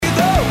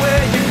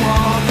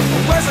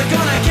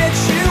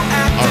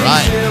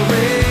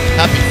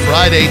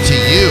Friday to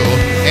you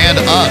and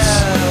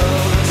us.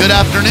 Good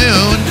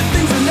afternoon.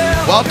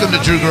 Welcome to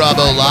Drew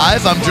Garabo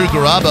Live. I'm Drew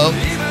Garabo,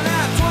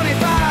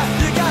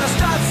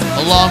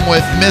 along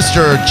with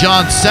Mr.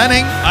 John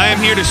Senning. I am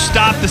here to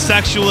stop the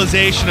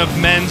sexualization of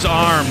men's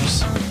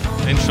arms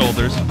and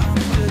shoulders.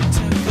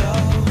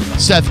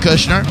 Seth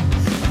Kushner.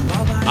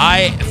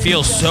 I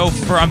feel so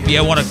frumpy.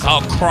 I want to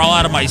crawl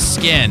out of my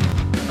skin,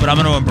 but I'm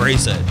going to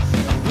embrace it.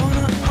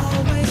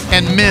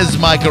 And Ms.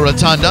 Micah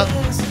Rotunda.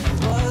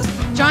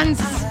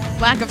 John's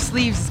lack of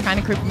sleeves is kind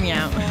of creeping me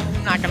out.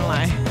 I'm not going to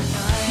lie.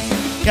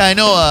 Yeah, I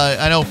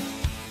know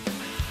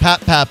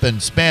Pap in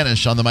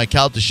Spanish on the Mike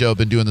Calta show have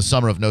been doing the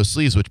Summer of No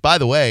Sleeves, which, by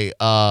the way,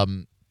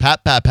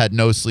 Pap had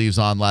no sleeves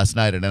on last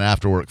night at an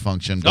after-work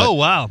function. But, Oh,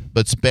 wow.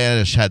 But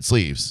Spanish had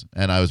sleeves,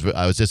 and I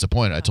was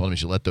disappointed. I told him he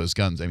should let those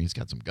guns. I mean, he's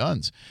got some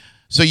guns.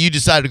 So you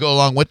decided to go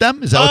along with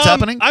them? Is that what's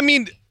happening? I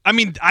mean,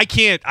 I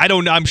can't. I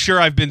don't. I'm sure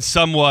I've been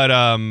somewhat,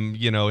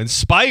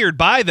 inspired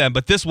by them,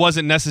 but this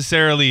wasn't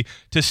necessarily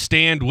to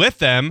stand with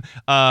them.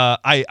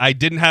 I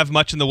didn't have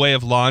much in the way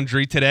of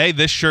laundry today.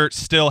 This shirt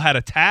still had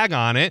a tag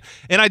on it,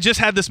 and I just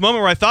had this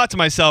moment where I thought to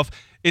myself,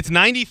 it's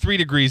 93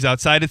 degrees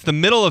outside. It's the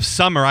middle of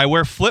summer. I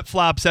wear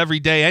flip-flops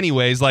every day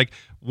anyways. Like,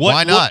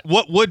 why not?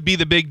 What would be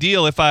the big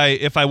deal if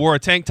I wore a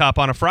tank top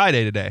on a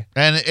Friday today?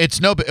 And it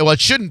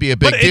shouldn't be a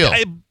big deal.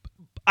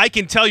 I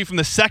can tell you from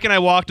the second I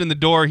walked in the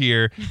door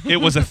here, it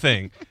was a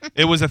thing.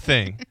 It was a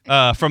thing.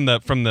 From the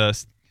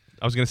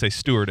I was going to say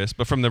stewardess,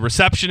 but from the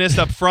receptionist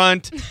up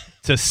front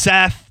to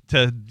Seth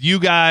to you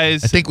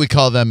guys. I think we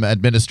call them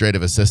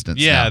administrative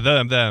assistants. Yeah,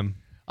 now. them.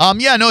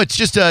 It's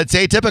just it's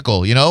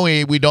atypical. You know,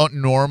 we don't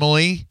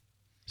normally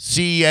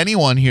see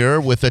anyone here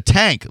with a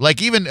tank.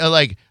 Like even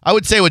I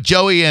would say what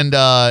Joey and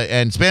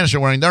Spanish are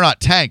wearing, they're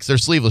not tanks, they're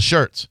sleeveless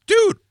shirts.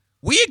 Dude,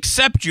 we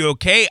accept you,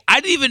 okay?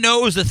 I didn't even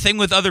know it was a thing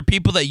with other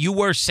people that you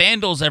wear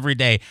sandals every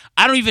day.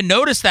 I don't even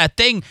notice that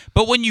thing.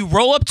 But when you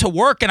roll up to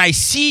work and I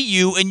see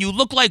you and you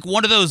look like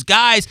one of those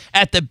guys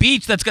at the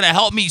beach that's going to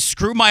help me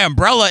screw my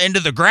umbrella into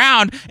the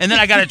ground, and then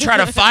I got to try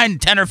to find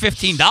 $10 or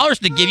 $15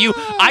 to give you,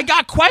 I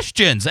got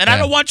questions, and I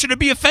don't want you to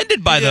be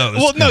offended by those.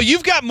 Well, no,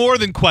 you've got more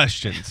than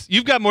questions.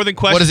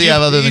 What does he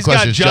have other than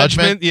questions? Got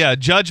judgment? Yeah,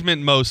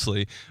 judgment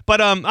mostly.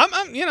 But I'm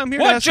here to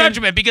what ask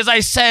judgment? Because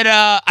I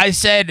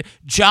said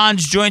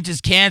John's joint is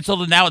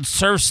canceled and now it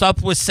surfs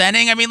up with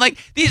Senning. I mean, like,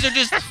 these are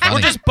just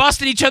we're just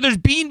busting each other's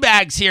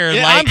beanbags here.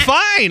 Yeah, I'm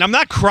fine. I'm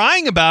not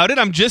crying about it.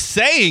 I'm just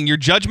saying your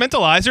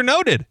judgmental eyes are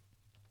noted.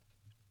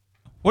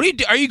 What are you?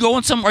 Are you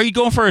going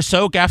for a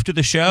soak after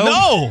the show?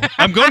 No,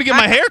 I'm going to get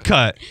my hair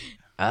cut.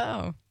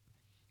 Oh.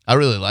 I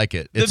really like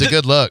it. It's a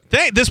good look.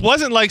 This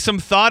wasn't like some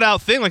thought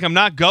out thing. Like I'm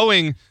not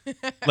going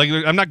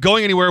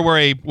anywhere where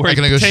I'm going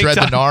to go shred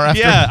the gnar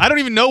after. Yeah, I don't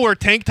even know where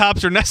tank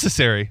tops are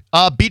necessary.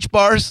 Beach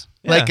bars.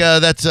 Yeah.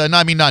 That's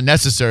not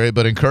necessary,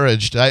 but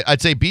encouraged.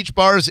 I'd say beach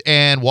bars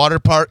and water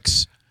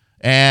parks,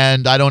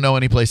 and I don't know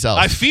any place else.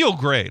 I feel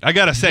great. I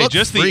gotta say,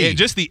 just free.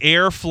 the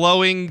air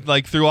flowing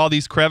like through all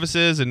these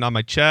crevices and on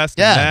my chest.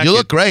 Yeah, and neck. you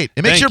look great.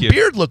 It makes your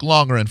beard look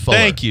longer and fuller.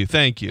 Thank you.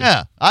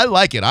 Yeah, I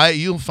like it.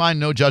 You'll find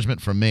no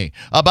judgment from me.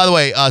 By the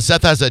way,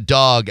 Seth has a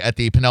dog at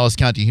the Pinellas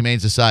County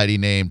Humane Society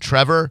named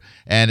Trevor,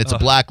 and it's a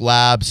black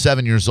lab,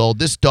 7 years old.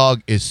 This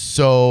dog is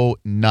so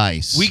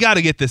nice. We got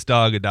to get this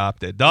dog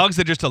adopted. Dogs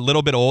that are just a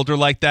little bit older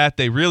like that,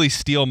 they really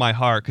steal my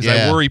heart because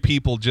I worry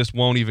people just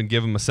won't even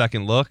give them a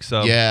second look.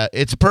 So yeah,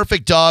 it's a perfect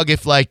dog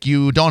if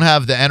you don't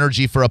have the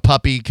energy for a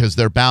puppy because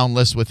they're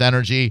boundless with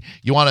energy.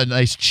 You want a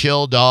nice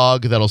chill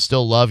dog that'll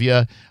still love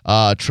you.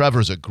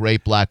 Trevor's a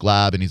great black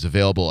lab, and he's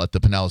available at the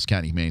Pinellas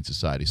County Humane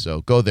Society.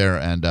 So go there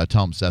and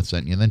tell him Seth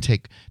sent you, and then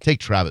take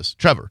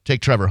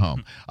Trevor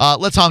home.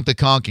 Let's honk the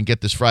conch and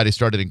get this Friday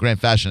started in grand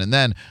fashion, and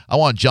then I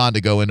want John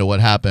to go into what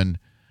happened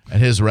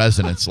at his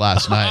residence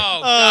last night.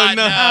 Oh, God,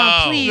 no.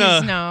 Oh,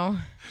 please, no.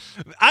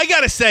 I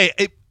gotta say,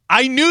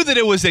 I knew that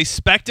it was a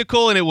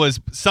spectacle and it was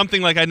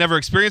something like I'd never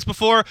experienced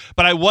before,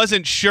 but I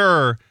wasn't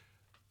sure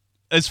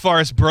as far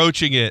as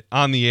broaching it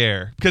on the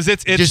air because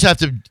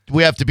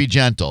we have to be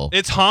gentle.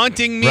 It's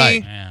haunting me.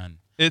 Right. Man.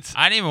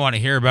 I didn't even want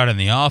to hear about it in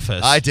the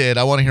office. I did.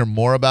 I want to hear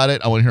more about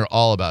it. I want to hear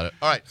all about it.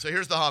 All right, so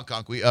here's the honk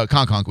conch.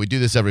 We do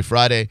this every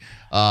Friday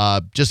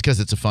just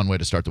because it's a fun way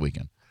to start the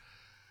weekend.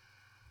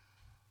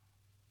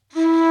 I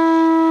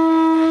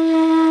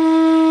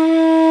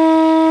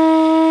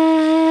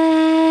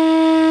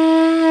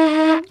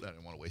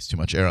didn't want to waste too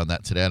much air on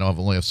that today. I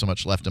only have so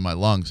much left in my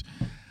lungs.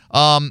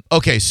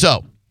 Okay,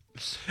 so.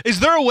 Is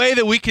there a way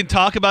that we can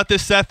talk about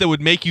this, Seth, that would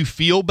make you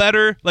feel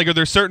better? Like, are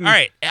there certain... All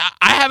right,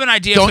 I have an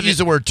idea. Don't use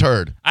the word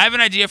turd. I have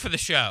an idea for the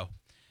show.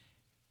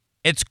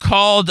 It's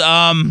called...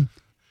 Oh,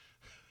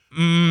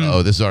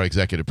 this is our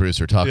executive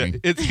producer talking. Yeah,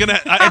 it's gonna...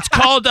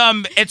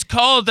 It's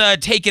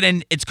called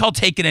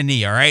taking a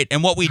knee, all right?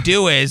 And what we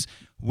do is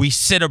we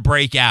sit a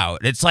break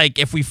out. It's like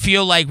if we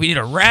feel like we need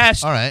a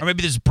rest, All right. or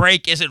maybe this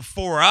break isn't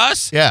for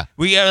us. Yeah.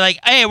 We are like,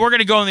 hey, we're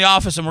gonna go in the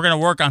office and we're gonna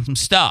work on some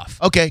stuff.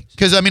 Okay,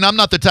 because I mean, I'm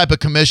not the type of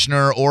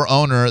commissioner or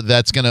owner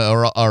that's gonna,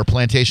 or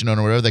plantation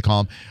owner, whatever they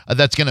call them,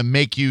 that's gonna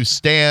make you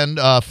stand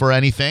for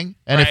anything.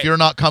 And if Right. you're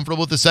not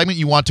comfortable with the segment,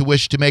 you want to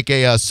wish to make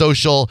a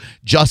social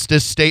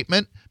justice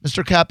statement,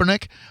 Mr.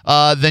 Kaepernick,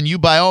 then you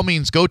by all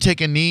means go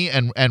take a knee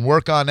and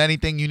work on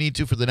anything you need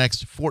to for the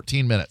next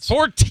 14 minutes.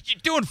 14? You're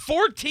doing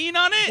 14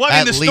 on it? Well, I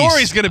mean, At the least.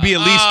 story's going to be at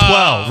least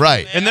 12.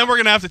 Right. And then we're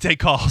going to have to take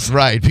calls.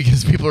 Right,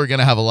 because people are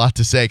gonna have a lot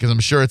to say, because I'm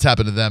sure it's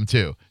happened to them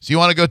too. So you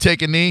want to go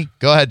take a knee?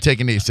 Go ahead, take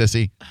a knee,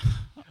 sissy.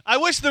 I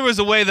wish there was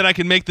a way that I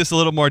could make this a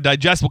little more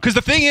digestible. Because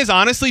the thing is,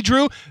 honestly,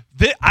 Drew,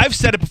 I've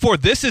said it before.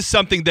 This is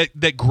something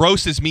that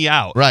grosses me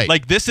out. Right.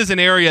 Like, this is an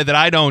area that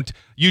I don't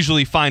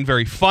usually find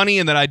very funny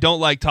and that I don't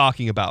like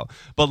talking about.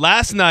 But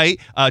last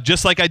night,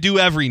 just like I do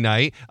every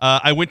night,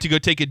 I went to go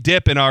take a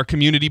dip in our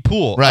community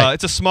pool. Right.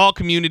 It's a small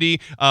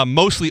community,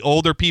 mostly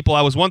older people.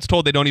 I was once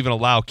told they don't even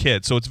allow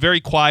kids. So it's very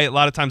quiet. A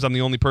lot of times I'm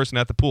the only person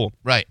at the pool.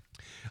 Right.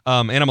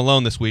 And I'm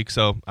alone this week,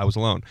 so I was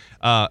alone.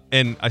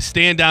 And I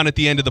stand down at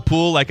the end of the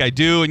pool like I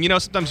do. And,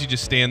 sometimes you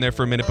just stand there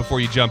for a minute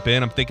before you jump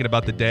in. I'm thinking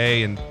about the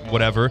day and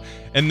whatever.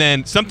 And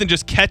then something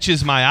just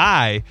catches my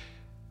eye,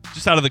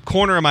 just out of the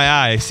corner of my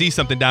eye. I see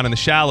something down in the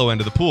shallow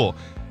end of the pool.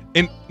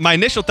 And my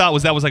initial thought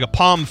was that was like a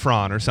palm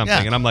frond or something.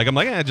 Yeah. And I'm like,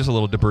 just a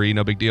little debris,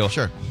 no big deal.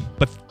 Sure.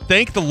 But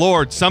thank the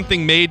Lord,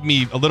 something made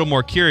me a little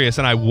more curious.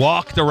 And I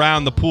walked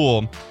around the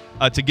pool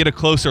to get a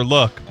closer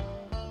look.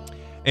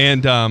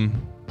 And,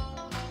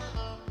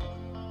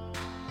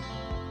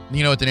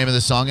 You know what the name of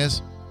this song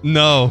is?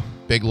 no.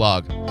 Big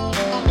Log.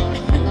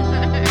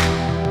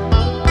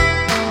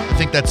 I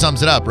think that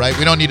sums it up, right?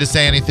 We don't need to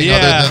say anything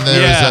other than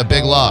there's a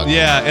big log.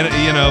 Yeah,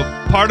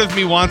 and part of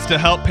me wants to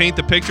help paint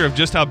the picture of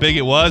just how big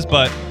it was,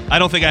 but I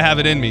don't think I have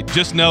it in me.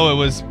 Just know it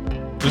was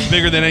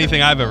bigger than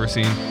anything I've ever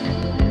seen.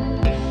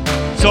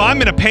 So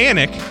I'm in a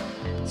panic.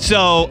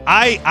 So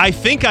I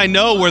think I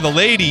know where the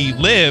lady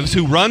lives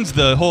who runs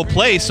the whole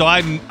place. So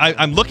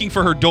I'm looking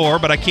for her door,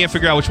 but I can't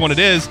figure out which one it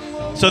is.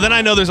 So then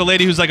I know there's a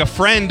lady who's like a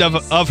friend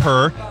of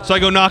her. So I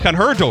go knock on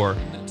her door.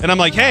 And I'm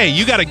like, hey,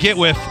 you got to get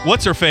with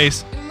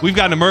what's-her-face. We've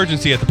got an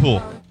emergency at the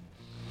pool.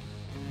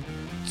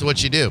 So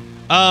what'd you do?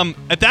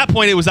 At that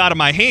point, it was out of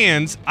my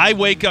hands. I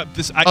wake up.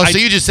 So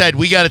you just said,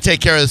 we got to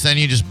take care of this, and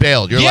you just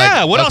bailed. You're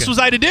yeah, like, what okay. else was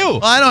I to do?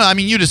 Well, I don't know. I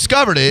mean, you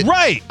discovered it.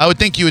 Right. I would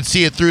think you would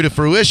see it through to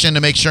fruition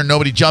to make sure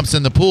nobody jumps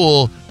in the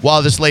pool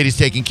while this lady's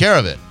taking care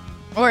of it.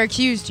 Or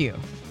accused you.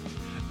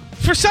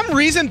 For some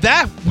reason,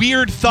 that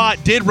weird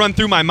thought did run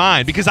through my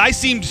mind because I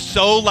seemed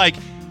so like,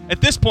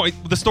 at this point,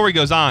 the story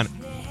goes on.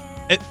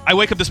 I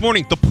wake up this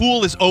morning, the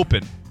pool is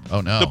open.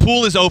 Oh, no. The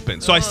pool is open.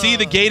 So I see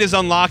the gate is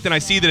unlocked and I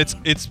see that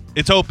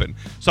it's open.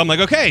 So I'm like,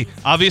 okay,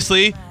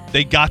 obviously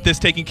they got this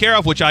taken care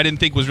of, which I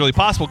didn't think was really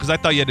possible because I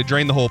thought you had to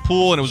drain the whole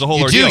pool and it was a whole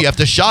You ordeal. do. You have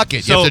to shock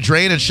it. So- you have to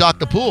drain and shock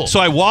the pool. So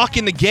I walk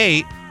in the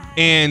gate,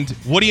 and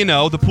what do you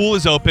know? The pool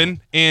is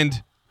open,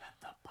 and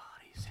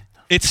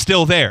it's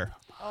still there.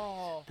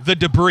 The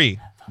debris.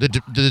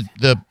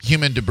 The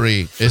human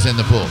debris is in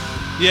the pool.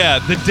 Yeah,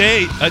 the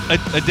day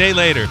a day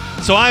later.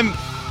 So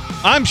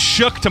I'm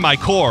shook to my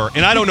core,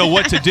 and I don't know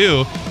what to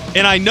do.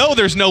 And I know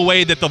there's no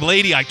way that the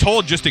lady I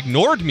told just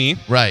ignored me.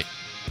 Right.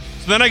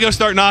 So then I go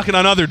start knocking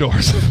on other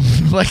doors.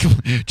 Like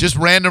just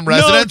random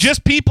residents? No,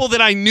 just people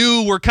that I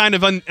knew were kind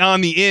of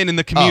on the in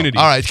the community.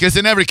 Oh, all right, because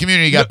in every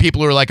community you got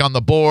people who are like on the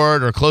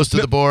board or close to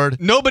the board.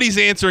 Nobody's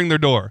answering their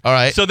door. All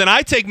right. So then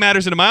I take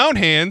matters into my own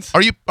hands.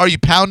 Are you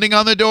pounding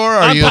on the door?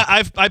 Or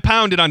I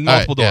pounded on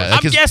multiple yeah,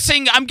 doors.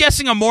 I'm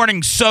guessing a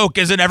morning soak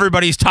isn't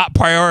everybody's top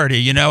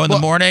priority, in the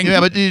morning.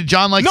 Yeah, but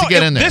John likes to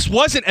get in there. This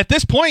wasn't at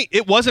this point.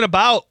 It wasn't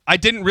about. I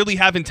didn't really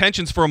have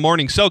intentions for a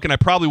morning soak, and I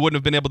probably wouldn't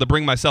have been able to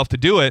bring myself to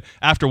do it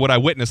after what I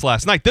witnessed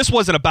last night. This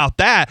wasn't about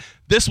that.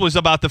 This was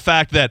about the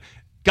fact that,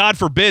 God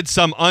forbid,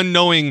 some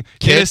unknowing,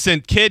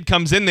 innocent kid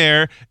comes in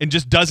there and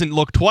just doesn't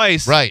look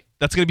twice. Right.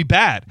 That's going to be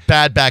bad.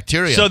 Bad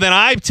bacteria. So then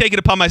I take it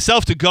upon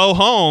myself to go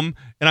home,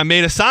 and I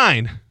made a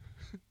sign.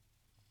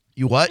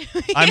 You what?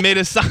 I made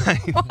a sign.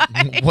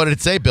 What did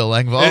it say, Bill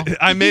Engvall?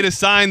 I made a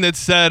sign that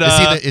said...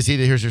 is he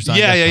the here's your sign?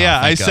 Yeah.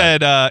 Oh, I thank God.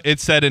 said, it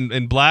said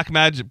in black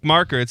magic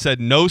marker, it said,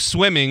 no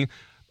swimming,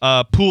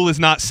 pool is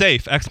not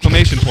safe,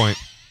 exclamation point.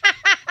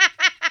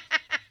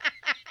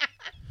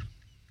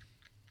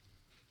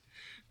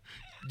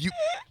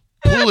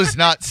 Pool is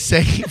not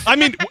safe. I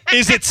mean,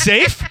 is it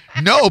safe?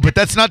 No, but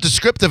that's not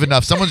descriptive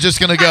enough. Someone's just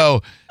going to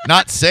go,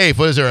 not safe.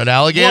 What is there, an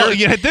alligator? Well,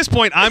 yeah, at this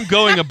point, I'm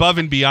going above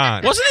and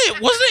beyond. Wasn't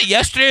it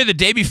yesterday or the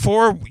day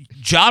before?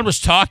 John was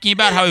talking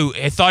about how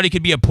he thought he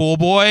could be a pool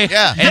boy.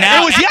 Yeah. And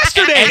It was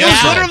yesterday. and It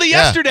was now- literally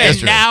Yeah, yesterday.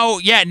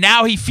 yesterday.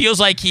 Now he feels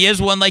like he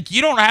is one. Like,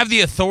 you don't have the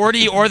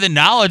authority or the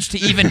knowledge to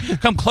even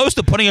come close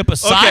to putting up a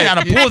sign Okay. on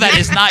a pool that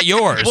is not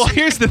yours. Well,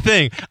 here's the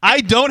thing. I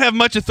don't have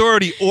much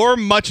authority or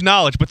much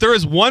knowledge, but there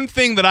is one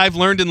thing that I've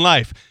learned in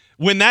life.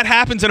 When that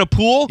happens in a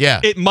pool, Yeah.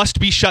 it must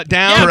be shut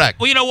down. Yeah, Correct.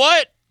 Well, you know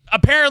what?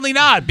 Apparently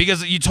not,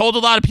 because you told a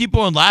lot of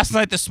people, and last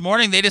night, this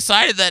morning, they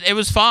decided that it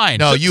was fine.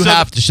 No, you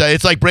have to shut.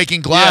 It's like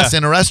breaking glass Yeah.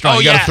 in a restaurant. Oh,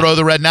 You got to yeah. throw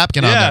the red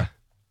napkin on Yeah. there.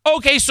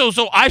 Okay, so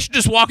I should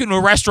just walk into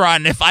a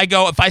restaurant, and if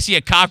I see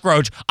a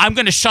cockroach, I'm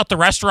going to shut the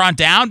restaurant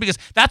down, because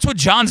that's what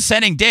John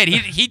Senning did.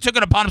 He took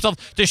it upon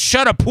himself to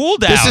shut a pool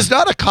down. This is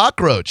not a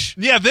cockroach.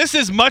 Yeah, this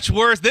is much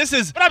worse. This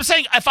is But I'm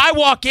saying, if I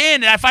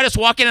just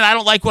walk in and I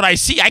don't like what I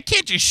see, I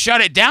can't just shut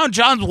it down.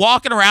 John's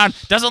walking around,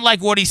 doesn't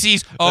like what he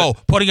sees. Oh,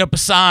 putting up a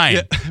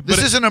sign.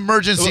 This is an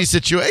emergency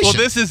situation. well.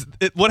 This is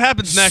what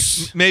happens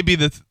next.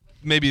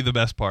 Maybe the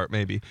best part.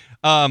 Maybe.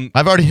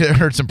 I've already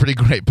heard some pretty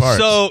great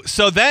parts.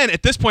 So then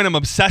at this point I'm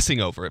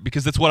obsessing over it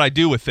because that's what I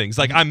do with things.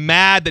 Like I'm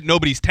mad that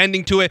nobody's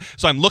tending to it,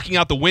 so I'm looking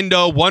out the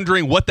window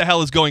wondering what the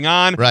hell is going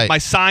on. Right. My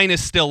sign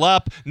is still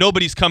up.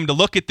 Nobody's come to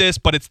look at this,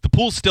 but the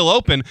pool's still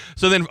open.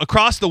 So then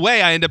across the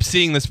way I end up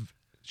seeing this.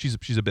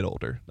 She's a bit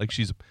older. Like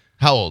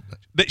How old?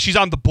 she's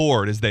on the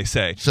board, as they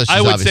say. So she's I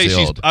would obviously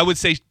say old. I would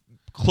say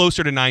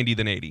closer to 90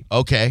 than 80.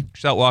 Okay.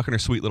 She's out walking her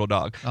sweet little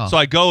dog. Oh. So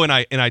I go and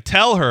I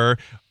tell her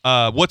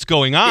what's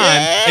going on,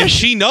 Yeah. and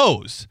she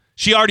knows.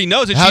 She already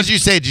knows. And How she's- did you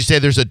say? Did you say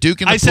there's a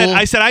Duke in the pool?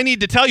 I said I need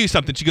to tell you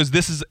something. She goes,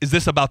 is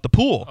this about the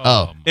pool?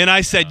 Oh. And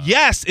I said,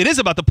 yes, it is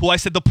about the pool. I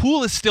said, the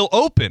pool is still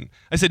open.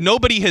 I said,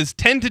 nobody has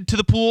tended to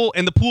the pool,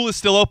 and the pool is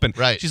still open.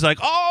 Right. She's like,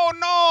 oh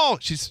no.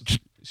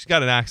 She's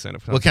got an accent.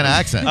 What kind of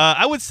accent?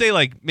 I would say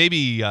like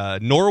maybe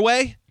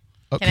Norway.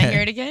 Okay. Can I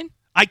hear it again?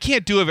 I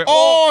can't do it very.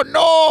 Oh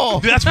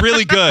no! That's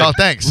really good. Oh,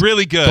 thanks.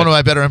 Really good. It's one of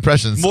my better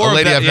impressions. More a of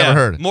lady that, I've never yeah,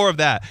 heard. More of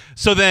that.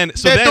 So then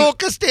The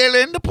Duke is still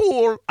in the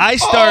pool. I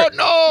start-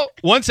 Oh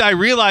once I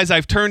realize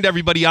I've turned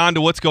everybody on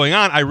to what's going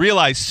on, I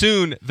realize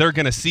soon they're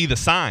going to see the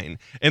sign.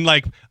 And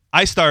like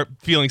I start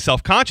feeling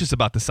self-conscious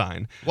about the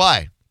sign. no!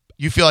 Why?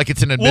 You feel like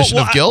it's an admission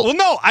of guilt?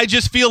 No, I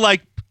just feel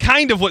like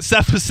kind of what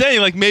Seth was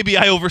saying, like maybe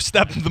I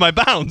overstepped my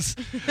bounds.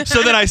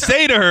 So then I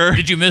say to her,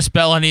 Did you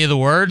misspell any of the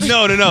words?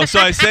 no.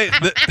 So I say,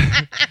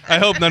 I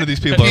hope none of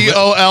these people are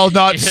POL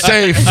not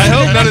safe. I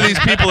hope none of these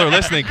people are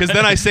listening, because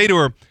then I say to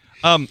her,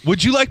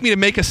 would you like me to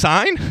make a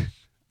sign?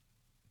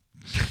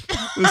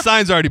 The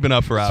sign's already been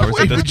up for hours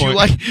Wait, at this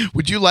point.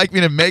 would you like me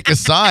to make a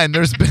sign?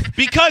 There's been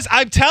Because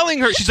I'm telling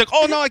her, she's like,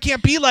 oh, no, I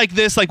can't be like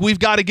this. Like, we've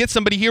got to get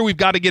somebody here. We've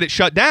got to get it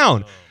shut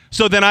down.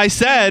 So then I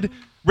said,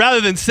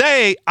 rather than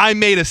say, I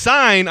made a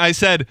sign, I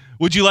said,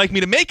 would you like me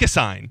to make a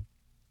sign?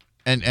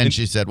 and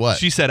she said what?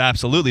 She said,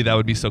 absolutely. That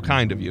would be so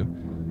kind of you.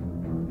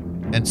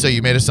 And so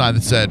you made a sign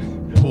that said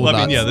pool Well, I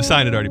not mean, yeah, the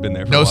sign had already been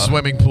there for no a while.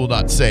 swimming pool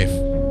not safe.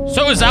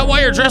 So is that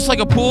why you're dressed like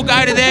a pool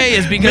guy today?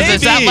 Is because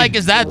is Maybe.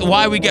 that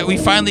why we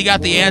finally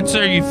got the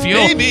answer? You feel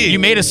Maybe. you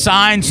made a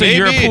sign, so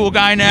you're a Maybe. pool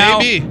guy now?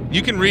 Maybe.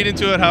 You can read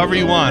into it however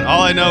you want.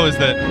 All I know is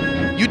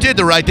that You did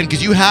the right thing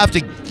because you have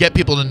to get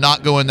people to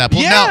not go in that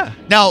pool. Yeah.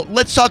 Now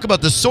let's talk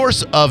about the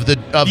source of the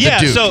yeah,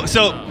 Duke.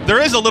 so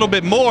there is a little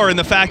bit more in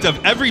the fact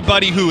of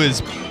everybody who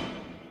is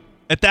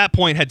at that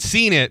point had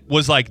seen it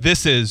was like,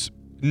 this is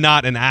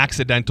not an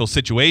accidental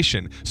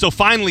situation. So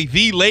finally,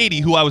 the lady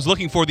who I was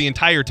looking for the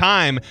entire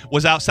time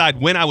was outside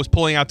when I was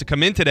pulling out to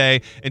come in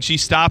today, and she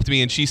stopped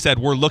me and she said,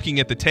 "We're looking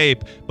at the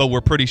tape, but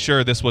we're pretty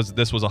sure this was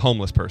a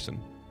homeless person."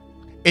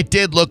 It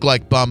did look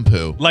like bum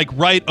poo. Like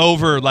right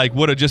over, like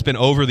would have just been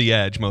over the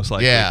edge, most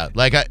likely. Yeah,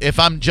 like if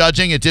I'm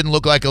judging, it didn't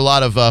look like a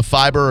lot of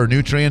fiber or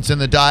nutrients in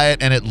the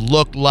diet, and it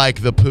looked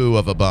like the poo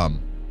of a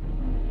bum.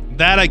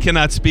 That I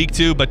cannot speak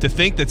to, but to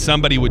think that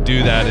somebody would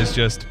do that is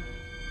just.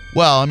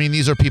 Well, I mean,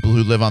 these are people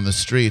who live on the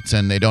streets,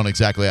 and they don't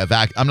exactly have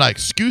I'm not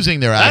excusing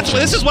their actions.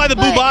 This is why the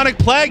bubonic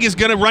plague is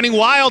gonna running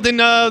wild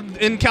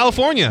in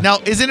California. Now,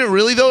 isn't it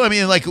really, though? I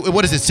mean, like,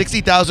 what is it,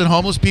 60,000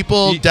 homeless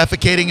people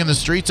defecating in the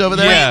streets over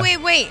there? Yeah.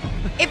 Wait.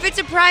 If it's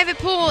a private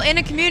pool in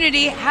a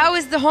community, how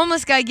is the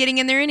homeless guy getting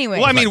in there anyway?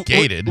 Well, I It's mean, not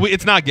gated.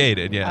 It's not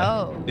gated. Yeah.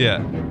 Oh.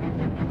 Yeah.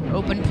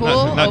 Open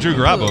pool? Not Drew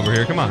open Garabo pool. over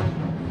here. Come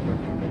on.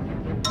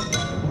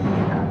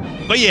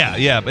 But yeah.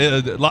 You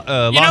Los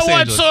know what?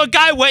 Angeles. So a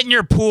guy went in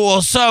your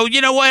pool. So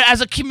you know what?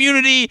 As a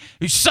community,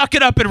 you suck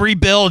it up and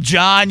rebuild,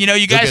 John. You know,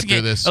 you guys get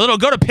through this. go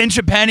to Pinch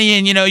a Penny,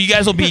 and you know, you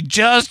guys will be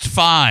just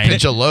fine.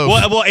 Pinch a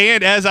loaf. Well,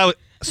 and as I was.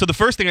 So the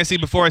first thing I see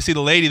before I see the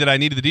lady that I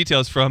needed the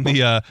details from,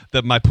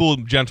 my pool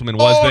gentleman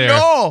was oh, there.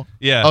 no.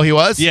 Yeah. Oh, he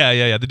was?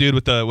 Yeah. The dude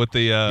with the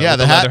the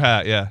leather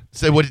hat. Yeah.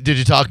 So, what did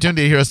you talk to him?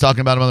 Did you hear us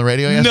talking about him on the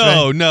radio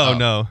yesterday?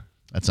 No.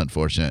 That's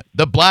unfortunate.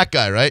 The black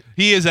guy, right?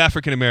 He is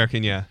African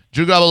American. Yeah.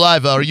 Drew Garabo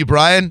Live. Are you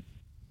Brian?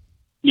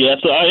 Yes,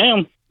 I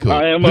am. Cool.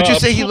 I am. Who'd you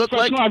say he looked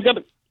like?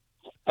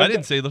 I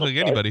didn't say he looked like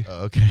anybody.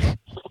 Oh, okay.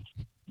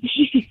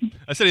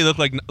 I said he looked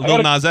like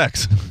Lil Nas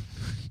X.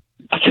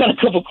 I got a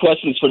couple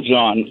questions for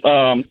John.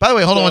 By the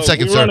way, hold on one So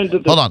second, we sir. run into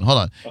the- Hold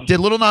on. Did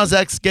Little Nas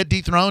X get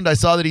dethroned? I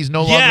saw that he's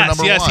no longer number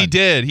one. Yes, he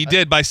did. He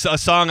did by a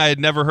song I had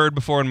never heard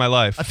before in my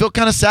life. I feel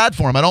kind of sad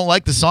for him. I don't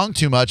like the song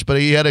too much, but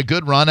he had a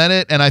good run at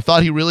it, and I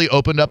thought he really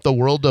opened up the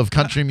world of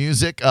country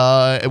music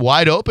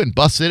wide open,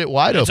 busted it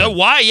wide open. So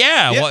why?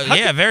 Yeah,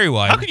 how very How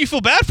wide. could you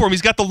feel bad for him?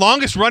 He's got the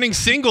longest running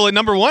single at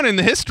 #1 in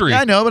the history.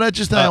 Yeah, I know,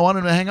 but I wanted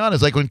him to hang on.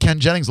 It's like when Ken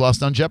Jennings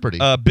lost on Jeopardy.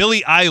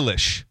 Billie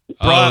Eilish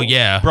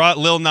brought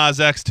Lil Nas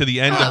X to the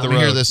end of Let the me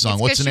road. hear this song.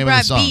 It's What's the 'cause name of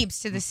the she song? brought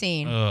Beeps to the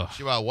scene. Ugh.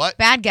 She brought what?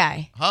 Bad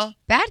guy. Huh?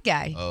 Bad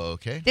guy. Oh,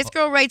 okay. This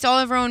girl writes all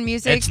of her own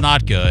music. It's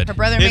not good. Her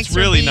brother It's makes her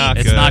really beats. not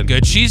It's good. not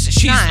good.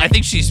 She's not. I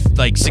think she's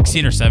like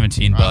 16 or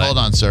 17, All right, but hold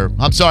on, sir.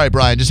 I'm sorry,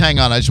 Brian. Just hang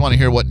on. I just want to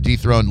hear what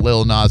dethroned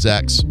Lil Nas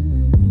X.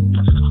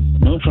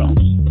 No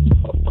problem.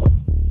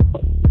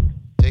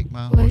 Take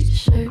my White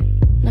shirt,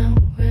 now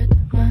red,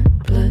 my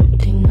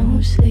bloody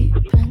nose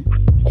sleeping.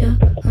 You're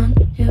on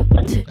your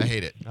I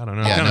hate it. I don't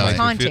know. Yeah, It kinda no, makes me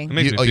haunting. feel, it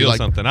makes You- me oh, you feel like-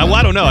 something.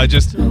 I don't know. I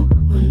just no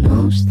one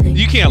knows things.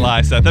 you can't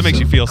lie, Seth. That makes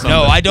you feel something.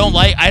 no, I don't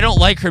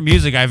like her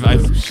music. I've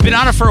been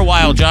on it for a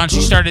while, John.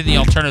 She started in the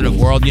alternative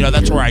world. You know,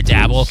 that's where I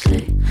dabble.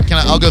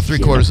 I'll go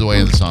 3/4 of the way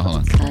in the song.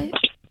 Hold on.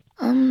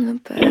 I'm the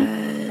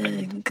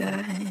bad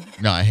guy.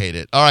 No, I hate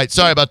it. All right.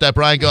 Sorry about that,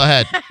 Brian. Go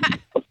ahead.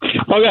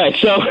 Okay,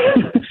 so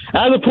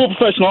as a pool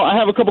professional, I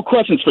have a couple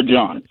questions for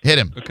John. Hit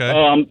him.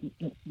 Okay.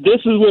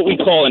 This is what we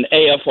call an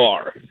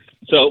AFR.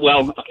 So,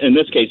 well, in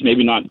this case,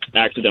 maybe not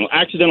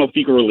accidental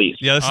fecal release.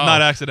 Yeah, this is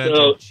not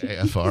accidental. So,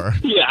 AFR.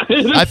 yeah.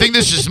 I think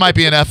this just might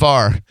be an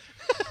FR.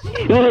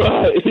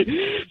 Right.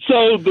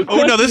 So the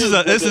Oh no, this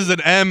question is an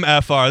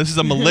MFR. This is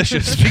a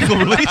malicious fecal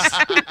release.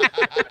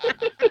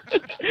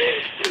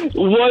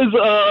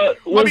 was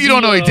Maybe you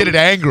don't know he did it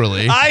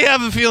angrily. I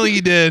have a feeling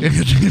he did.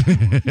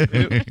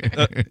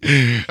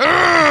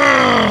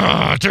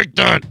 Take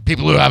that,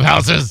 people who have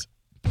houses.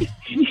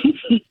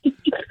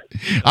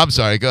 I'm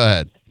sorry. Go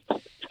ahead.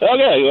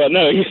 Okay, well,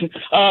 no.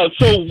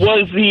 So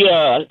was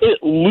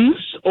it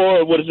loose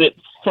or was it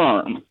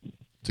firm?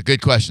 It's a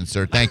good question,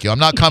 sir. Thank you. I'm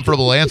not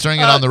comfortable answering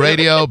it on the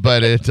radio, but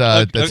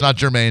that's not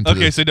germane to Okay,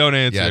 this. so don't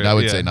answer. Yeah, I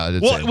would say no.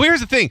 I'd Well, say- here's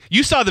the thing.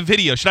 You saw the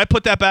video. Should I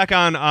put that back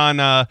on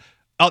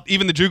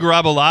even the Drew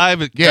Garabo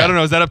live? Yeah. I don't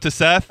know. Is that up to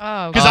Seth?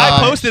 Oh, Because I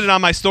posted it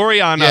on my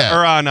story on yeah.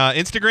 on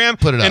Instagram,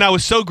 Put it up. and I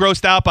was so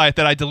grossed out by it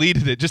that I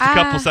deleted it just a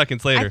couple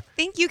seconds later. I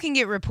think you can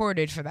get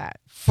reported for that.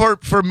 For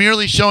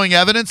merely showing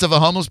evidence of a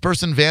homeless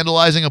person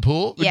vandalizing a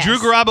pool? Yes. Drew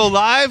Garabo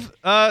live,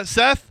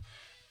 Seth.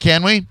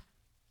 Can we?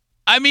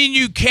 I mean,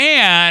 you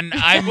can.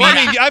 Well, I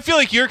mean, I feel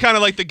like you're kind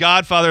of like the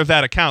godfather of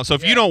that account. So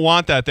if you don't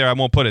want that there, I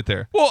won't put it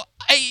there. well,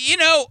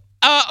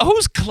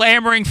 who's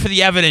clamoring for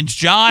the evidence,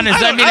 John?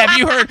 Have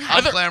you heard?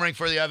 I'm clamoring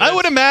for the evidence. I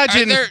would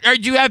imagine. Do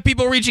you have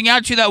people reaching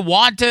out to you that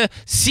want to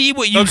see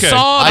what you Okay,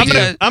 saw? I'm do.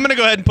 gonna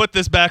go ahead and put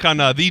this back on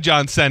the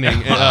John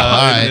Senning. All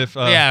right.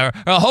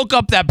 Hook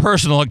up that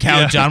personal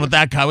account, Yeah. John, with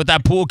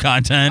that pool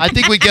content. I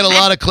think we get a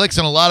lot of clicks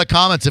and a lot of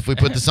comments if we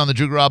put this on the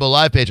Drew Garabo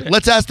live page.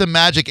 Let's ask the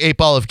magic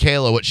 8-ball of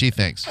Kayla what she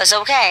thinks. It's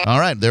okay. All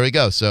right, there we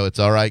go. So it's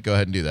all right. Go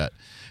ahead and do that.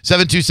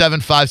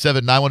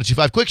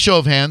 727-579-1025. Quick show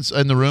of hands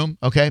in the room,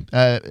 okay?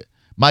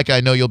 Mike,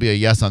 I know you'll be a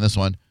yes on this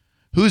one.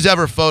 Who's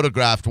ever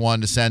photographed one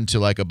to send to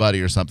like a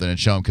buddy or something and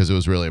show him because it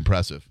was really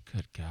impressive?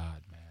 Good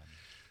God,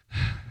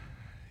 man.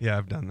 Yeah,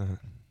 I've done that.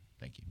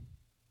 Thank you.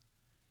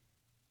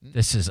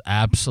 This is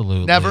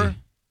absolutely Never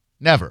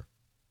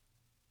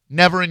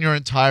in your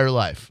entire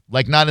life.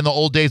 Like not in the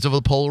old days of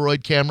a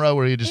Polaroid camera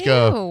where you just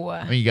go,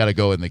 I mean, you got to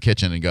go in the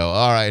kitchen and go,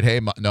 all right, hey,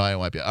 no, I don't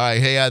wipe you. All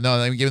right, hey, no,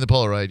 let me give me the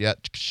Polaroid. Yeah.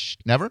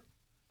 Never?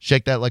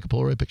 Shake that like a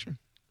Polaroid picture?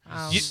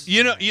 Oh.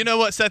 You know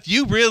what, Seth?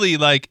 You really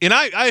like, and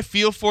I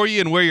feel for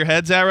you and where your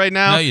head's at right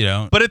now. No, you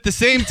don't. But at the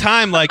same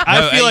time, like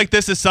I feel like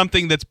this is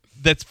something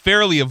that's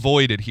fairly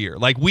avoided here.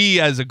 Like we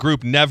as a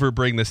group never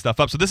bring this stuff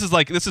up. So this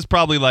is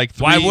probably like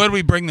Why would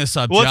we bring this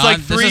up, Well, John?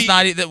 it's like This is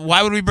not.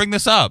 Why would we bring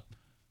this up?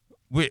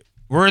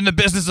 We're in the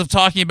business of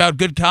talking about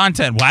good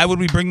content. Why would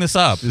we bring this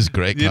up? This is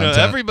great you content.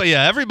 know,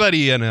 everybody,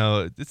 you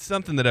know, it's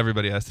something that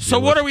everybody has to So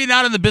deal what with. are we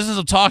not in the business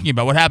of talking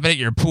about? What happened at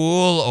your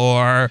pool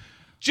or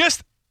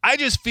I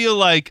just feel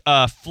like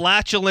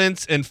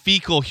flatulence and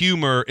fecal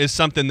humor is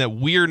something that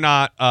we're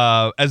not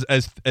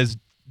as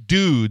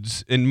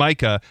dudes in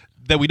Micah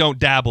that we don't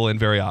dabble in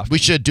very often. We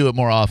should do it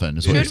more often.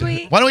 Is what Should you're saying.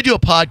 we? Why don't we do a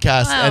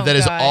podcast Oh, that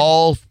is God.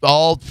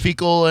 all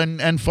fecal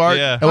and fart?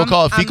 Yeah. And we'll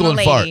call it fecal I'm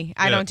and a fart. lady.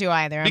 I Yeah. don't do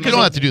either. I'm You a don't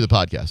have lady. to do the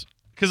podcast.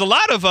 Because a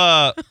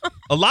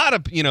lot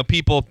of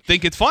people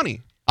think it's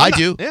funny. I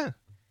do. Yeah.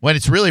 When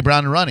it's really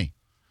Brown and Runny.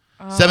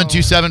 Oh.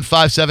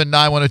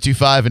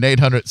 727-579-1025 and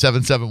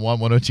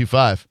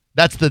 800-771-1025.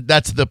 That's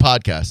the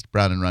podcast,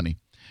 Brown and Runny.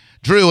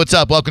 Drew, what's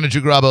up? Welcome to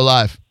Drew Garabo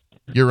Live.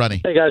 You're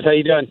Runny. Hey guys, how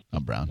you doing?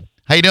 I'm Brown.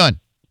 How you doing?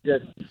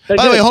 Good.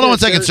 By the way, hold on one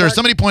second, sir.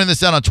 Somebody pointed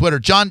this out on Twitter.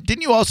 John,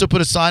 didn't you also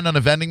put a sign on a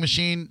vending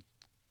machine?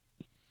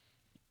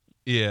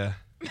 Yeah.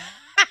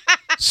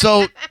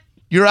 So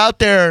you're out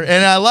there,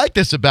 and I like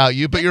this about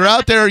you, but you're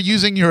out there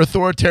using your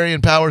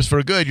authoritarian powers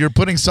for good. You're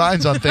putting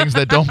signs on things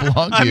that don't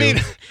belong to I you. mean,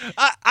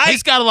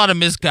 he's got a lot of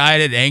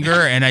misguided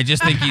anger, and I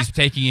just think he's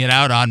taking it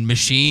out on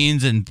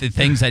machines and the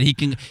things that he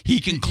can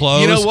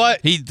close. You know what?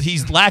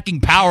 He's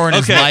lacking power in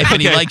his Okay, life,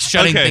 and he okay, likes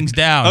shutting okay, things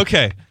down.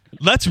 Okay.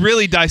 Let's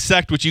really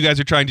dissect what you guys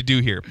are trying to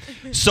do here.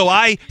 So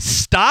I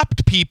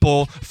stopped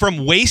people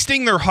from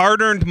wasting their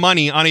hard-earned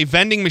money on a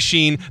vending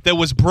machine that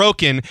was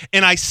broken,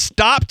 and I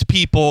stopped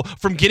people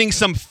from getting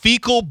some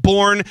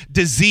fecal-borne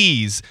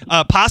disease,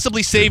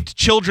 possibly saved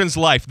children's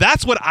life.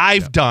 That's what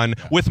I've done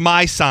with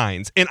my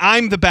signs, and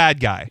I'm the bad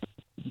guy.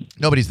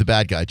 Nobody's the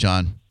bad guy,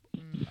 John.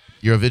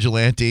 You're a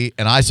vigilante,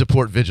 and I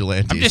support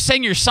vigilantes. I'm just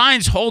saying your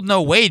signs hold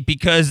no weight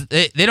because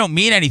they don't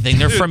mean anything.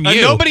 They're from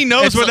you. Nobody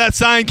knows It's where that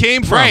sign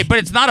came from. Right, but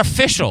it's not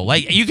official.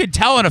 Like you could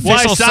tell an Well,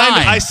 official sign.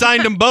 I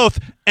signed them both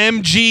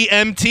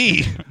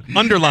MGMT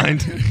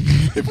underlined.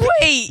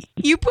 Wait,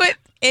 you put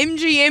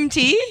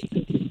MGMT?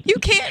 You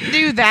can't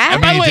do that.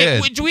 And by the You way,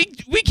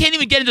 did. we can't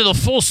even get into the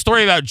full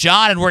story about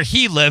John and where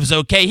he lives,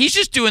 okay? He's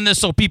just doing this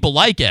so people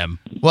like him.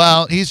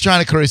 Well, he's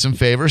trying to curry some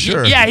favor,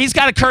 sure. Yeah, he's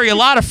got to curry a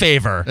lot of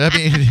favor. I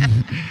mean,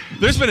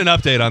 There's been an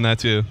update on that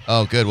too.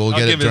 oh, good. We'll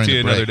get give it during to the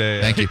you break. another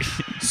day. Thank you.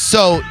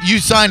 So you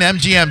signed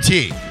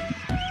MGMT.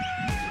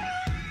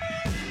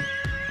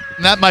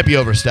 That might be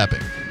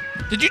overstepping.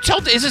 Did you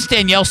tell? Is this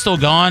Danielle still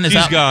gone? Is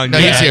She's that gone. No,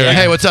 Yeah, he's here. yeah.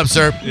 Hey, what's up,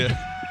 sir? Yeah.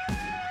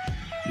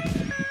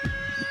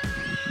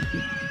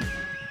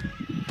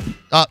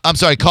 I'm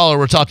sorry, caller.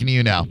 We're talking to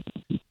you now.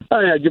 Oh,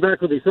 yeah, you're back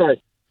with me. Sorry.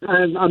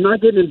 I'm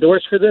not getting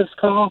endorsed for this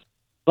call,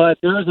 but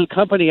there is a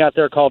company out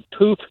there called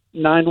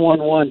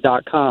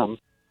poop911.com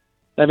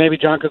that maybe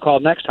John could call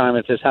next time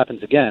if this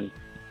happens again.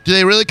 Do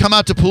they really come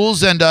out to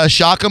pools and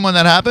shock them when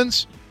that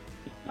happens?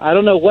 I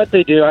don't know what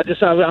they do. I'm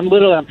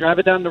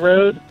driving down the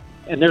road,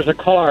 and there's a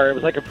car. It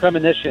was like a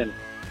premonition.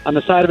 On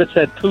the side of it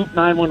said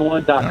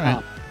poop911.com. All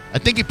right. I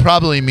think he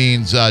probably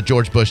means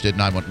George Bush did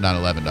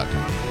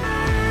 911.com.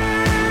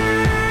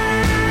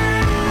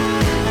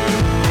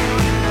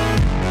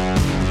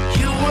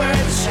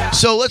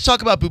 So let's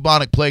talk about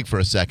bubonic plague for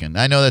a second.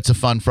 I know that's a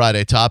fun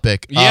Friday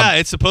topic. Yeah,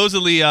 it's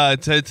supposedly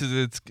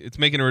it's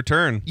making a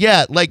return.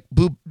 Yeah, like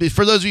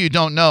for those of you who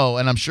don't know,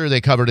 and I'm sure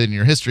they covered it in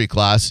your history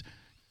class,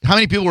 how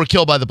many people were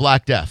killed by the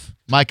Black Death?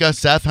 Micah,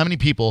 Seth, how many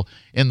people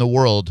in the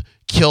world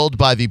killed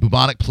by the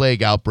bubonic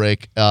plague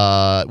outbreak?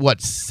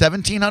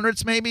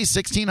 1700s maybe?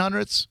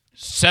 1600s?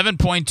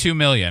 7.2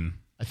 million?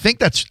 I think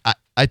that's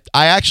I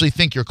actually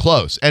think you're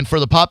close. And for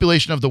the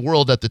population of the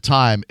world at the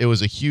time, it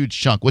was a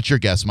huge chunk. What's your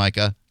guess,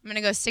 Micah? I'm going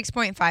to go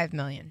 6.5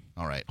 million.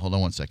 All right, hold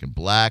on one second.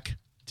 Black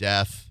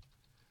Death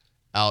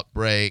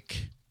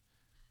outbreak.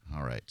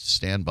 All right,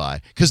 stand by.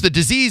 Because the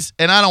disease,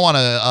 and I don't want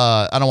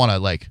to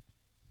like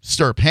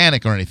stir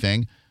panic or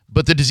anything,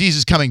 but the disease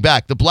is coming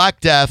back. The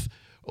Black Death,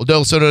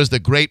 also known as the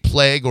Great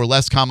Plague, or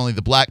less commonly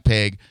the Black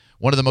Plague,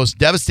 one of the most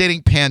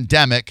devastating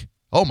pandemic.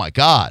 Oh my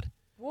God.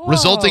 Whoa.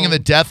 Resulting in the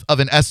death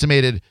of an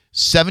estimated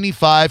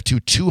 75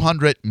 to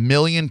 200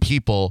 million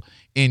people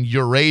in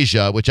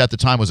Eurasia, which at the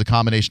time was a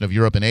combination of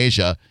Europe and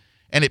Asia,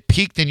 and it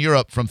peaked in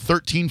Europe from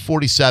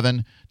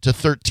 1347 to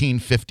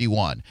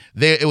 1351.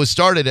 It was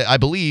started, I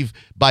believe,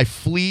 by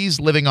fleas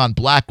living on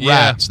black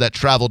rats that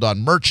traveled on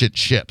merchant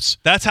ships.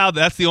 That's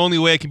the only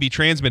way it can be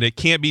transmitted. It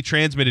can't be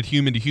transmitted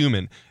human to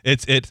human.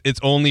 It's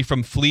only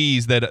from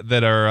fleas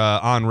that are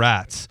on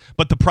rats.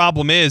 But the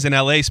problem is, in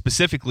LA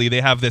specifically, they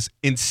have this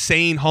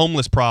insane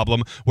homeless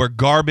problem where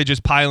garbage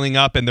is piling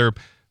up, and they're,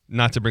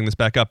 not to bring this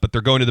back up, but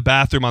they're going to the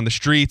bathroom on the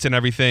streets and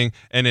everything,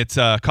 and it's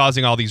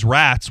causing all these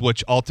rats,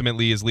 which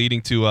ultimately is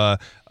leading to a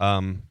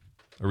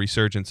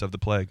resurgence of the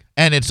plague.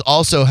 And it's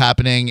also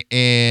happening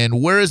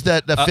in, where is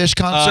that fish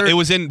concert? It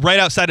was in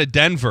right outside of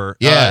Denver.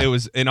 Yeah. It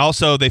was, and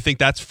also they think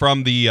that's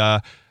from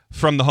the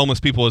homeless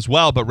people as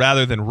well, but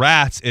rather than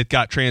rats, it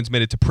got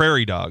transmitted to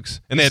prairie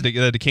dogs, and they had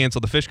to cancel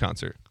the fish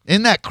concert.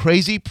 Isn't that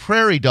crazy?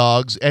 Prairie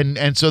dogs.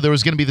 And so there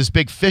was going to be this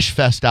big fish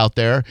fest out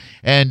there,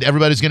 and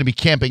everybody's going to be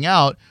camping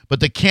out,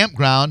 but the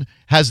campground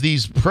has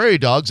these prairie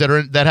dogs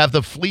that have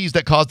the fleas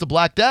that cause the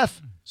Black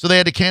Death. So they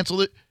had to cancel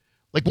it.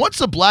 Like, once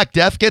the Black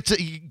Death gets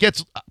again,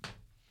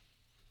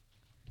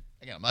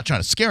 I'm not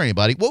trying to scare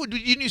anybody.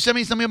 Didn't you send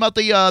me something about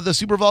the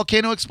super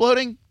volcano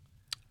exploding?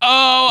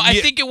 Oh, I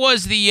think it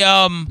was the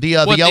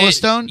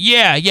Yellowstone?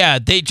 Yeah.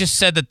 They just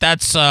said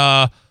that's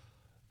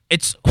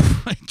it's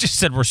it just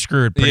said we're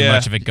screwed pretty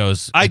much if it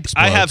goes. I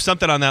explodes. have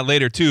something on that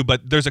later too,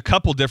 but there's a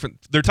couple different.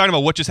 They're talking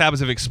about what just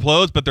happens if it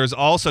explodes, but there's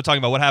also talking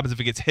about what happens if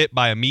it gets hit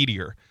by a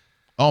meteor.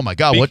 Oh my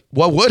God!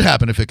 What would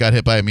happen if it got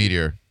hit by a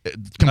meteor?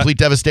 Complete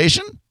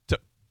devastation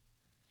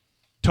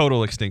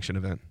Total extinction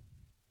event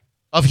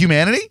of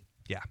humanity.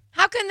 Yeah.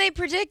 How can they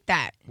predict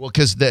that? Well,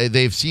 because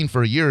they've seen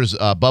for years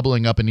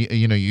bubbling up, and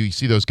you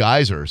see those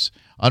geysers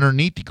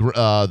underneath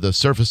the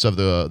surface of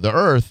the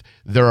Earth.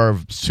 There are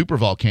super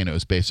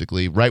volcanoes,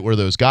 basically, right where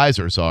those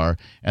geysers are,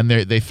 and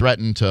they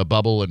threaten to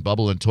bubble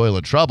and toil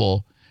and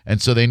trouble.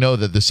 And so they know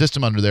that the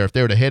system under there, if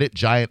they were to hit it,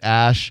 giant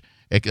ash,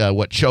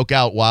 choke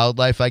out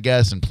wildlife, I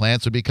guess, and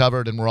plants would be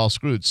covered, and we're all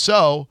screwed.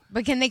 So,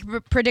 But can they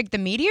predict the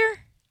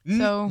meteor?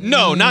 So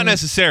No, not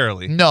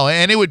necessarily. no,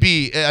 and it would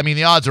be. I mean,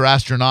 the odds are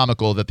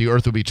astronomical that the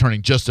Earth would be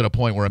turning just at a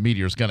point where a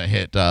meteor is going to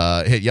hit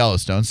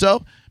Yellowstone.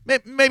 So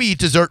maybe eat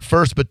dessert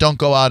first, but don't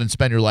go out and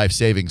spend your life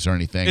savings or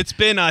anything. It's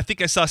been, I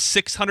think I saw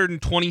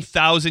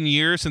 620,000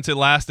 years since it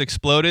last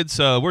exploded,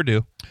 so we're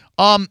due.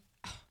 I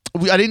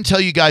didn't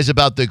tell you guys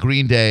about the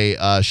Green Day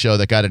show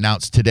that got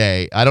announced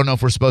today. I don't know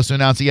if we're supposed to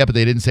announce it yet, but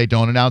they didn't say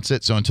don't announce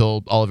it. So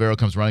until Olivero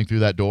comes running through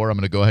that door, I'm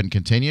going to go ahead and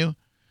continue.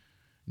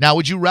 Now,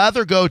 would you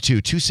rather go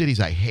to two cities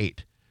I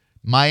hate,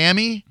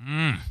 Miami?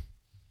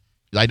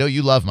 I know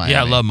you love Miami.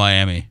 Yeah, I love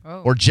Miami.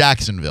 Or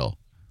Jacksonville.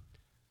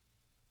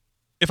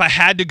 If I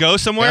had to go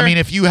somewhere, I mean,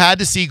 if you had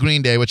to see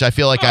Green Day, which I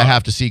feel like I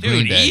have to see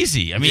Green Dude, Day.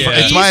 easy. I mean, Yeah.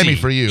 It's easy. Miami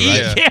for you, right?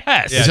 Yes.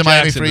 yeah, Is it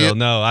Miami for you? Jacksonville,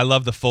 No, I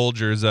love the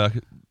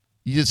Folgers.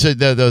 You said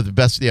the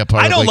best part.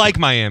 I of don't like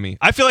Miami.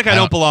 I feel like I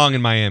don't belong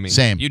in Miami.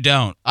 Same. You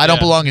don't. I don't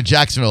Yeah. belong in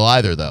Jacksonville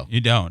either, though. You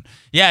don't.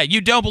 Yeah,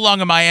 you don't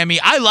belong in Miami.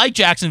 I like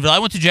Jacksonville. I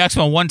went to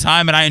Jacksonville one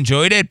time and I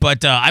enjoyed it,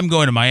 but I'm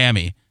going to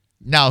Miami.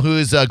 Now, who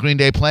is Green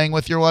Day playing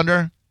with, you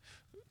wonder?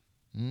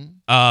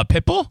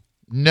 Pitbull?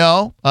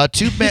 No.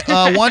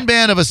 One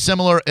band of a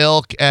similar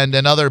ilk and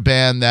another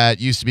band that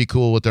used to be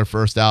cool with their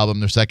first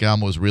album. Their second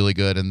album was really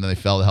good, and then they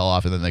fell the hell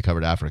off, and then they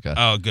covered Africa.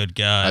 Oh, good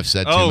God. I've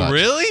said too Oh, much.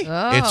 really?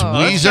 Oh. It's That's kind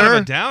of a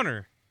Weezer,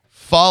 downer.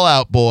 Fall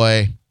Out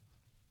Boy,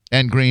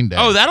 and Green Day.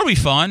 Oh, that'll be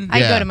fun. I'd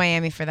Yeah. go to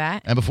Miami for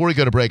that. And before we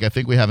go to break, I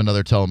think we have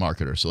another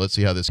telemarketer, so let's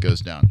see how this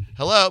goes down.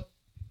 Hello?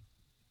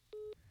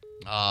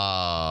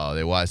 Oh,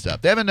 they wised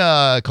up. They haven't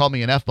called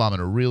me an F-bomb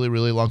in a really,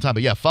 really long time.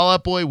 But yeah, Fall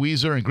Out Boy,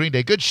 Weezer, and Green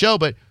Day. Good show,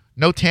 but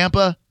no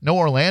Tampa, no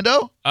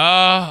Orlando?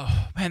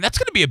 Man, that's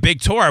going to be a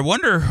big tour. I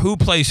wonder who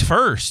plays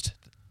first.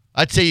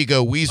 I'd say you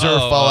go Weezer,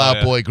 Oh, Fall Out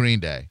yeah. Boy, Green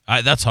Day.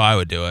 That's how I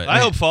would do it. I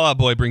hope Fall Out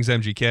Boy brings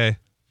MGK.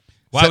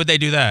 Why would they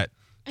do that?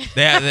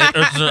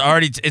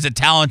 It's a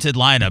talented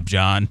lineup,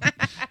 John.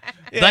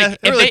 Yeah,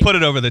 Like, they if really they- put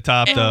it over the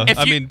top, though. if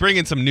I you- mean, bring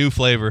in some new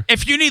flavor.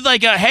 If you need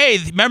like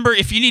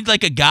if you need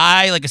like a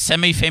guy, like a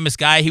semi-famous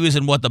guy, he was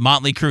in the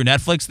Motley Crue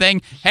Netflix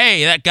thing.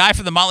 Hey, that guy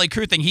from the Motley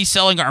Crue thing, he's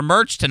selling our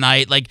merch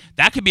tonight. Like,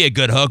 that could be a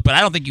good hook, but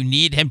I don't think you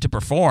need him to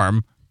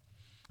perform.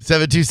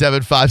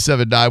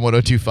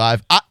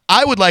 727-579-1025.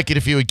 I would like it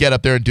if he would get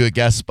up there and do a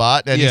guest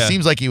spot. And Yeah. he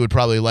seems like he would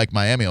probably like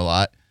Miami a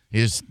lot.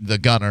 He's the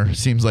gunner.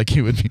 Seems like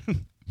he would be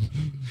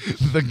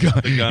the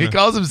gunner. gunner. He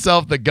calls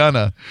himself the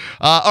gunner.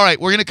 All right,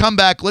 we're going to come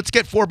back. Let's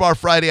get 4-Bar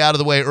Friday out of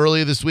the way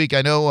earlier this week.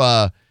 I know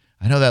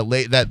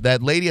that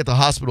lady at the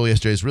hospital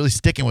yesterday is really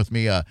sticking with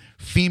me.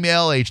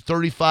 Female, age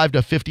 35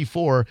 to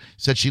 54,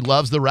 said she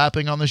loves the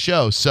rapping on the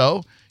show.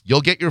 So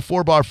you'll get your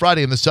 4-Bar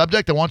Friday. And the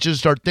subject, I want you to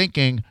start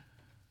thinking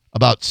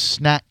about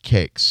snack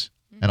cakes.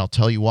 And I'll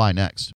tell you why next.